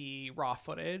the raw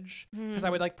footage because I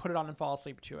would like put it on and fall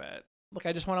asleep to it. Like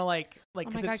I just want to like oh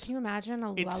my God, can you imagine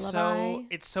a lullaby?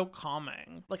 It's so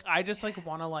calming. Like I just like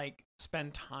want to like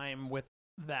spend time with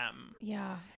them.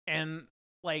 Yeah. And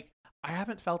like I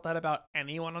haven't felt that about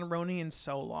anyone on Roni in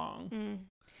so long.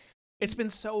 It's been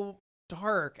so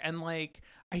dark, and like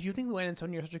I do think Luann and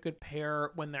Sonia are such a good pair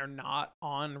when they're not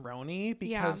on Roni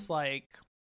because like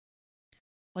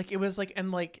it was like,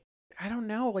 and like I don't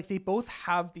know, like they both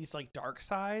have these like dark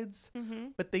sides,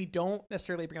 but they don't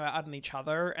necessarily bring that out in each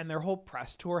other. And their whole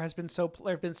press tour has been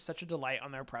they've been such a delight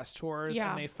on their press tours,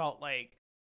 and they felt like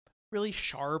really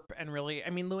sharp and really. I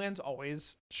mean, Luann's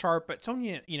always sharp, but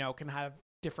Sonia, can have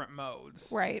different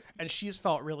modes, right? And she's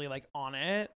felt really like on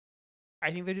it.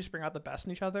 I think they just bring out the best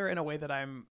in each other in a way that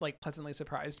I'm like pleasantly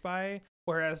surprised by.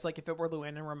 Whereas like if it were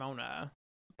Luann and Ramona,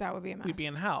 that would be a mess. We'd be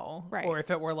in hell, right? Or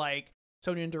if it were like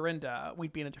Sonia and Dorinda,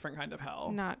 we'd be in a different kind of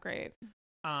hell. Not great.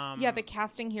 The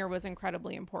casting here was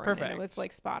incredibly important. Perfect. And it was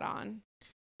like spot on.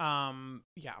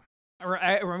 Yeah.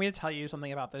 remind me to tell you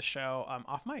something about this show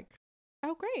off mic.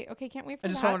 Oh, great. Okay, can't wait for that.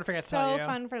 I just don't want to forget to tell you. So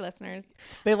fun for listeners.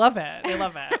 They love it. They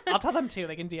love it. I'll tell them too.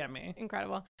 They can DM me.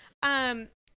 Incredible. I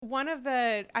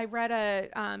read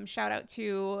a shout out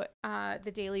to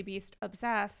the Daily Beast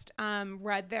Obsessed,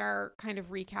 read their kind of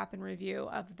recap and review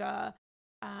of the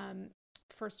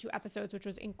first 2 episodes, which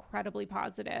was incredibly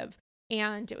positive,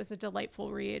 and it was a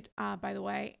delightful read, by the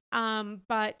way.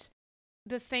 But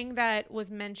the thing that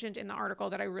was mentioned in the article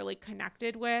that I really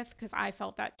connected with, because I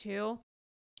felt that too,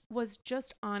 was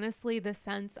just honestly the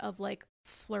sense of like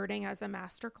flirting as a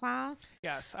masterclass.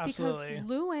 Yes, absolutely. Because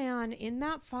Luann in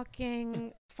that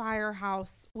fucking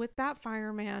firehouse with that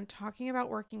fireman talking about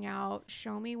working out,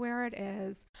 show me where it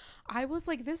is. I was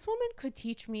like, this woman could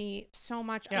teach me so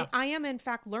much. Yeah. I am in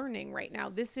fact learning right now.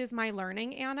 This is my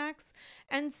learning annex.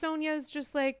 And Sonia's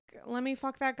just like, let me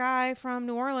fuck that guy from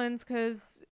New Orleans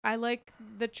because I like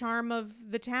the charm of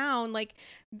the town. Like,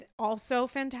 also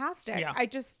fantastic. Yeah. I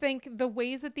just think the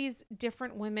ways that these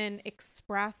different women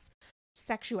express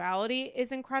sexuality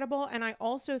is incredible. And I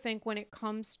also think when it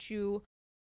comes to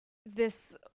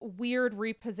this weird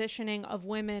repositioning of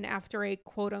women after a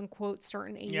quote unquote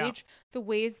certain age, the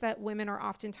ways that women are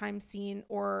oftentimes seen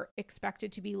or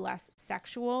expected to be less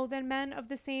sexual than men of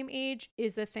the same age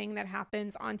is a thing that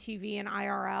happens on TV and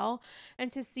IRL.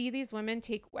 And to see these women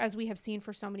take, as we have seen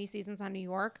for so many seasons on New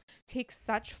York, take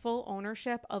such full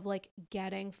ownership of like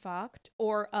getting fucked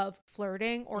or of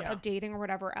flirting or of dating or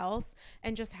whatever else,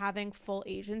 and just having full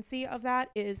agency of that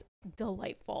is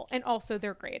delightful. And also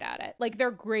they're great at it. Like,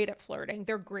 they're great at flirting,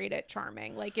 they're great at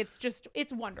charming. Like, it's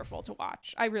wonderful to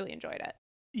watch. I really enjoyed it.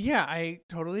 Yeah, I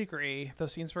totally agree.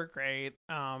 Those scenes were great.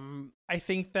 I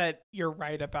think that you're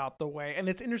right about the way, and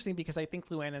it's interesting because I think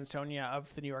Luann and Sonia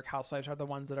of the New York Housewives are the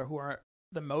ones that who are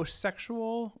the most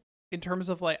sexual in terms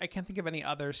of like, I can't think of any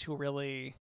others who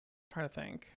really, I'm trying to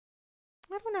think.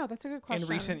 I don't know. That's a good question. In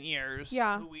recent years.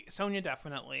 Yeah. Sonia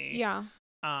definitely. Yeah.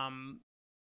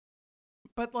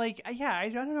 But like, yeah, I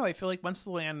don't know. I feel like once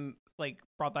Luann like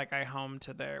brought that guy home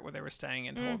to where they were staying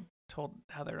and told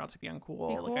Heather not to be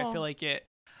uncool. Like,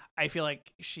 I feel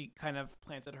like she kind of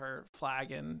planted her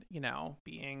flag in,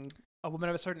 being a woman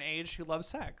of a certain age who loves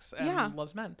sex and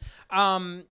loves men.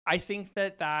 I think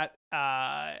that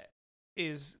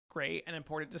is great and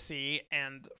important to see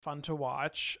and fun to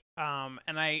watch. And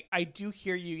I do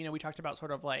hear you, we talked about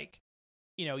sort of like,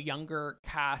 younger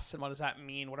casts and what does that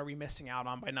mean? What are we missing out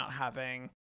on by not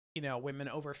having, women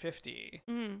over 50?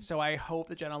 So I hope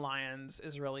that Jenna Lyons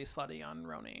is really slutty on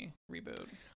Roni reboot.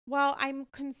 Well, I'm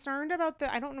concerned about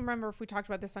I don't remember if we talked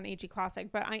about this on AG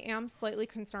Classic, but I am slightly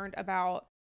concerned about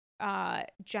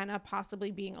Jenna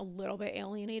possibly being a little bit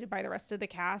alienated by the rest of the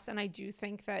cast. And I do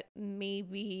think that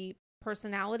maybe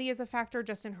personality is a factor,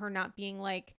 just in her not being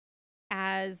like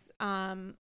as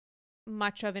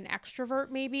much of an extrovert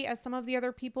maybe as some of the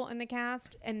other people in the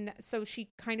cast. And so she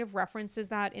kind of references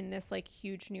that in this like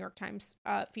huge New York Times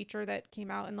feature that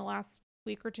came out in the last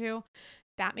week or two.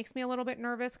 That makes me a little bit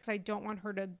nervous because I don't want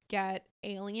her to get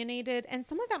alienated. And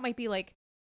some of that might be like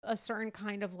a certain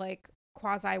kind of like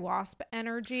quasi wasp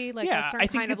energy, like a certain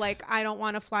kind of like, I don't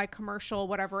want to fly commercial,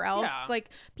 whatever else. Like,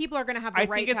 people are going to have the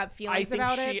right to have feelings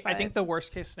about it. I think the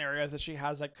worst case scenario is that she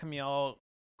has like Camille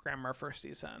Grammer first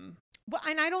season. But,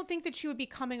 and I don't think that she would be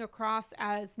coming across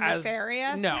as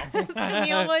nefarious. No. As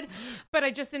Camille would. But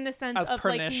I just in the sense as of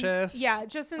pernicious. Like,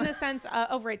 just in the sense of,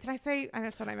 oh, right. Did I say,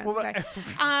 that's what I meant to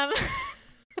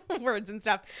say. Words and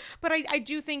stuff. But I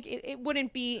do think it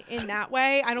wouldn't be in that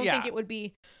way. I don't think it would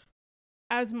be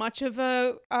as much of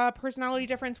a personality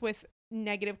difference with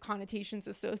negative connotations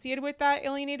associated with that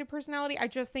alienated personality. I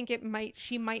just think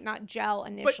she might not gel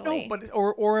initially.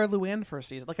 Or a Luann first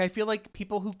season. Like, I feel like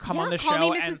people who come on the show, call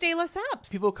me Mrs. De Lesseps.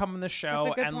 People who come on the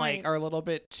show and point. like are a little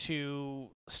bit too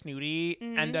snooty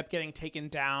end up getting taken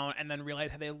down and then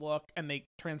realize how they look and they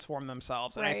transform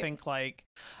themselves. And I think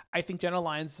Jenna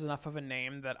Lyons is enough of a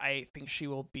name that I think she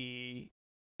will be.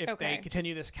 If they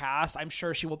continue this cast, I'm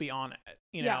sure she will be on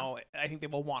it. I think they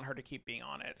will want her to keep being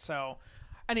on it. So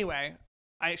anyway,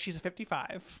 she's a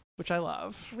 55, which I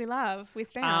love. We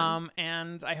stand.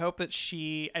 And I hope that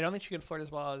I don't think she can flirt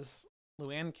as well as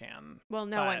Luann can. Well,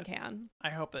 no one can. I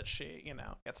hope that she,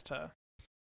 gets to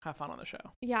have fun on the show.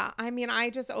 Yeah. I mean, I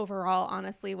just overall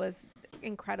honestly was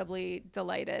incredibly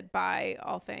delighted by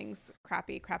all things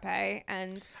Crappie.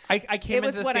 And I came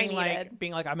into this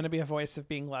being like, I'm going to be a voice of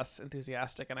being less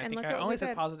enthusiastic. And I think I only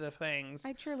said positive things.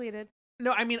 I cheerleaded.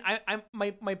 No, I mean,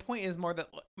 my point is more that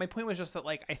my point was just that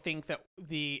like I think that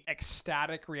the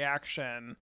ecstatic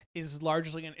reaction is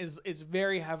largely is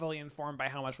very heavily informed by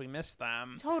how much we miss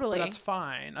them. Totally, but that's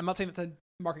fine. I'm not saying that's a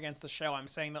mark against the show. I'm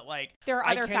saying that like there are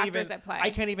other factors at play. I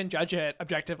can't even judge it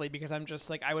objectively because I'm just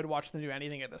like I would watch them do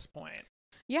anything at this point.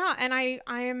 Yeah, and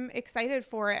I'm excited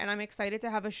for it, and I'm excited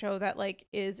to have a show that like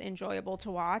is enjoyable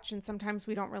to watch. And sometimes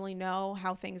we don't really know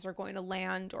how things are going to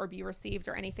land or be received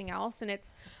or anything else, and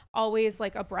it's always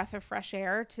like a breath of fresh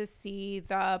air to see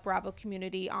the Bravo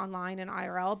community online and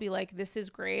IRL be like, this is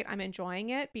great, I'm enjoying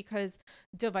it, because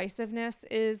divisiveness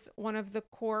is one of the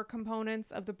core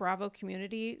components of the Bravo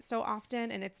community so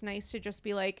often, and it's nice to just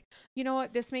be like, you know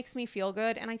what, this makes me feel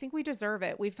good, and I think we deserve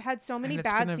it. We've had so many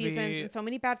bad seasons and so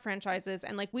many bad franchises,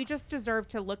 and like we just deserve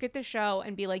to look at the show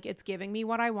and be like, it's giving me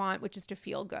what I want, which is to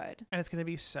feel good. And it's going to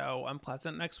be so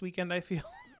unpleasant next weekend, I feel.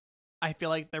 I feel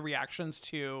like the reactions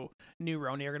to New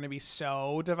Roni are going to be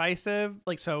so divisive,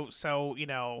 like so you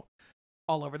know,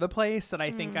 all over the place, that I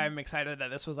think I'm excited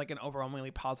that this was like an overwhelmingly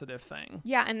positive thing.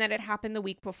 Yeah, and that it happened the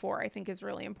week before, I think is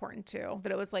really important too.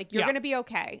 That it was like, you're going to be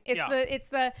okay. It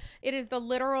is the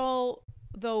literal,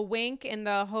 the wink and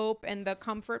the hope and the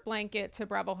comfort blanket to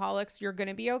Bravoholics. You're going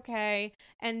to be okay.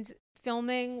 And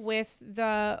filming with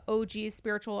the OG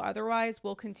spiritual otherwise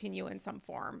will continue in some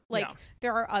form. Like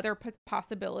there are other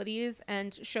possibilities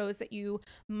and shows that you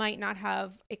might not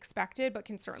have expected, but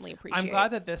can certainly appreciate. I'm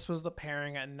glad that this was the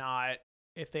pairing and not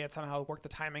if they had somehow worked the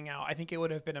timing out. I think it would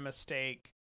have been a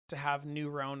mistake to have New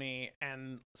Roni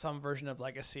and some version of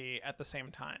Legacy at the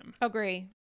same time. Agree.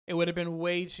 It would have been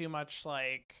way too much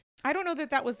like... I don't know that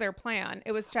that was their plan.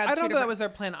 It was to have I don't know that was their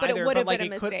plan but either. It would have like been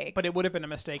a mistake. But it would have been a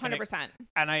mistake. 100%.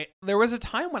 And there was a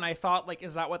time when I thought, like,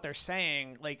 is that what they're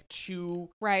saying? Like, two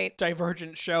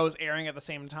divergent shows airing at the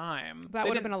same time. That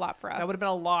would have been a lot for us. That would have been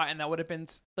a lot. And that would have been,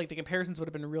 like, the comparisons would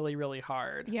have been really, really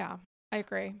hard. Yeah, I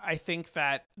agree. I think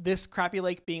that this Crappie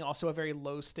Lake being also a very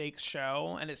low stakes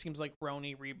show, and it seems like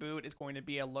Roni Reboot is going to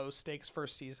be a low stakes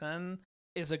first season,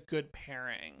 is a good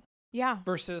pairing. Yeah.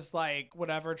 Versus, like,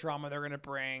 whatever drama they're going to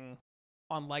bring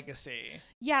on Legacy.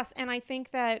 Yes, and I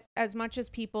think that as much as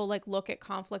people like look at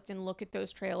conflict and look at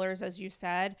those trailers, as you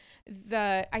said,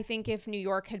 I think if New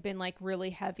York had been like really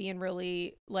heavy and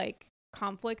really like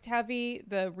conflict heavy,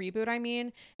 the reboot, I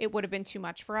mean, it would have been too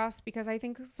much for us, because I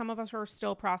think some of us are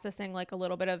still processing like a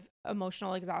little bit of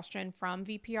emotional exhaustion from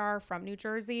VPR, from New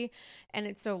Jersey. And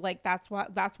it's so like that's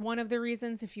one of the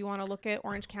reasons, if you want to look at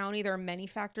Orange County, there are many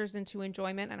factors into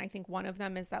enjoyment, and I think one of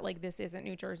them is that like this isn't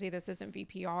New Jersey, this isn't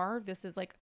VPR, this is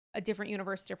like a different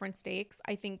universe, different stakes.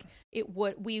 I think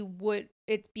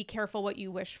it's be careful what you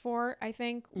wish for, I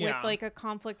think, with like a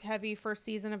conflict heavy first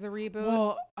season of the reboot.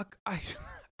 Well,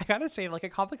 I gotta say, like, a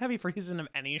conflict heavy first season of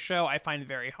any show I find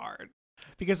very hard,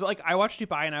 because like I watched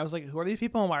Dubai and I was like, who are these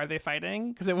people and why are they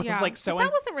fighting? Because it was like so. But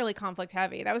that wasn't really conflict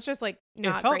heavy. That was just like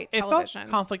not great television. It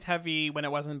felt conflict heavy when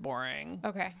it wasn't boring.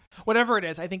 Okay. Whatever it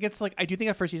is, I think it's like I do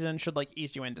think a first season should like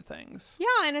ease you into things.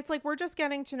 Yeah, and it's like we're just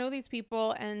getting to know these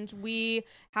people, and we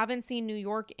haven't seen New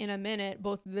York in a minute,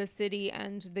 both the city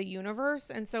and the universe,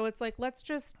 and so it's like let's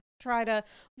just try to,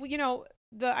 you know.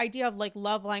 The idea of like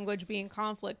love language being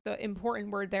conflict, the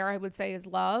important word there I would say is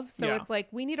love. So it's like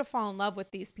we need to fall in love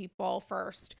with these people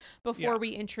first before we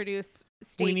introduce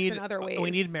stakes in other ways.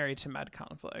 We need Married to Med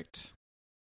conflict.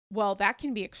 Well, that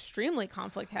can be extremely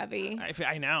conflict heavy.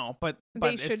 I know, but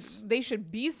they should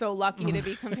be so lucky to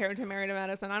be compared to Married to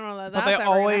Medicine. I don't know that that's ever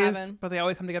gonna happen. But they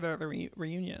always come together at the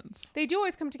reunions. They do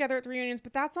always come together at the reunions,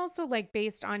 but that's also like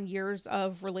based on years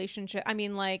of relationship. I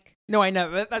mean, like no, I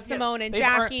know that's Simone and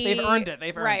Jackie. They've earned it.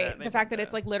 They've earned it. The fact that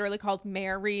it's like literally called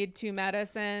Married to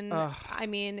Medicine, I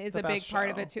mean, is a big part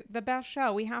of it too. The best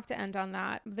show. We have to end on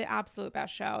that. The absolute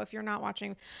best show. If you're not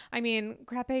watching, I mean,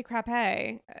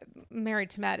 Crappie, Married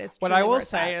to Med is. What I will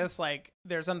say is like,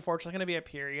 there's unfortunately going to be a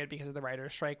period because of the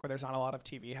writer's strike where there's not a lot of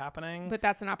TV happening. But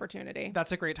that's an opportunity.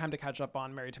 That's a great time to catch up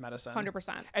on Married to Medicine.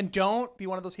 100%. And don't be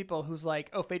one of those people who's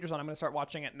like, oh, Phaedra's on, I'm going to start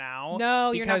watching it now.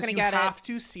 No, you're not going to get it. You have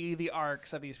to see the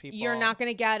arcs of these people. You're not going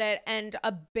to get it. And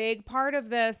a big part of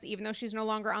this, even though she's no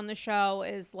longer on the show,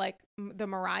 is like the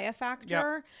Mariah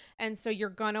factor. Yep. And so you're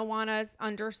going to want to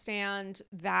understand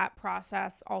that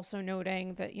process, also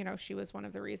noting that, you know, she was one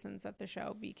of the reasons that the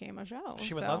show became a show.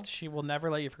 She will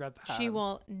never let you forget that. She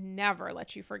will never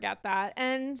let you forget that.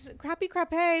 And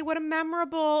Crappie, what a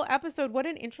memorable episode. What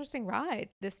an interesting ride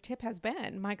this tip has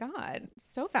been. My God,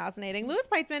 so fascinating. Louis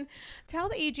Peitzman, tell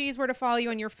the AGs where to follow you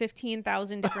on your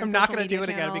 15,000 different I'm not going to do it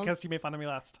channels. Again because you made fun of me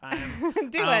last time.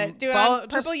 Do it.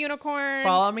 Purple Unicorn.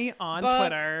 Follow me on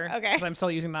Twitter. Okay. Because I'm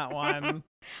still using that one.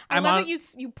 I love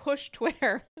that you push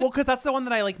Twitter. Well, because that's the one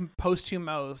that I like post to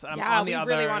most. We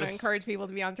really want to encourage people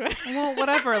to be on Twitter. Well,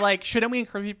 whatever. Like, shouldn't we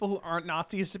encourage people who aren't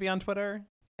Nazis to be on Twitter?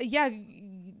 Yeah,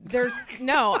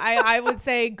 I would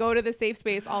say go to the safe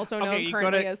space, also known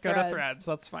currently as Threads. Go to Threads.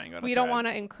 That's fine. Go to we Threads. Don't want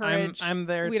to encourage. I'm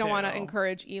there. We too. don't want to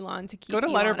encourage Elon to keep. Go to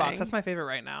Eloning. Letterboxd. That's my favorite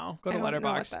right now. Go to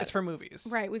Letterboxd. It's for movies.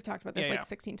 Right. We've talked about this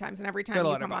 16 times, and every time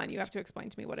you come on, you have to explain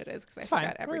to me what it is because I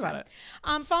forget every time.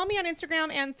 Follow me on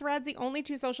Instagram and Threads, the only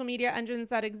two social media engines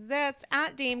that exist,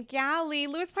 at Dame Galley.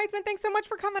 Louis Peitzman, thanks so much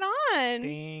for coming on.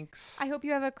 Thanks. I hope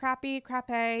you have a crappy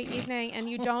evening and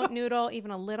you don't noodle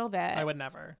even a little bit. I would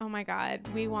never. Oh my God.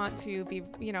 We want to be,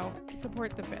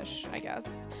 support the fish, I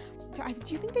guess. Do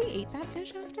you think they ate that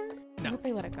fish after? No. I hope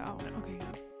they let it go. No. Okay.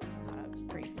 That's not a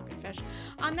great looking fish.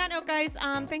 On that note, guys,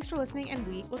 thanks for listening and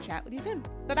we will chat with you soon.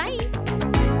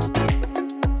 Bye-bye.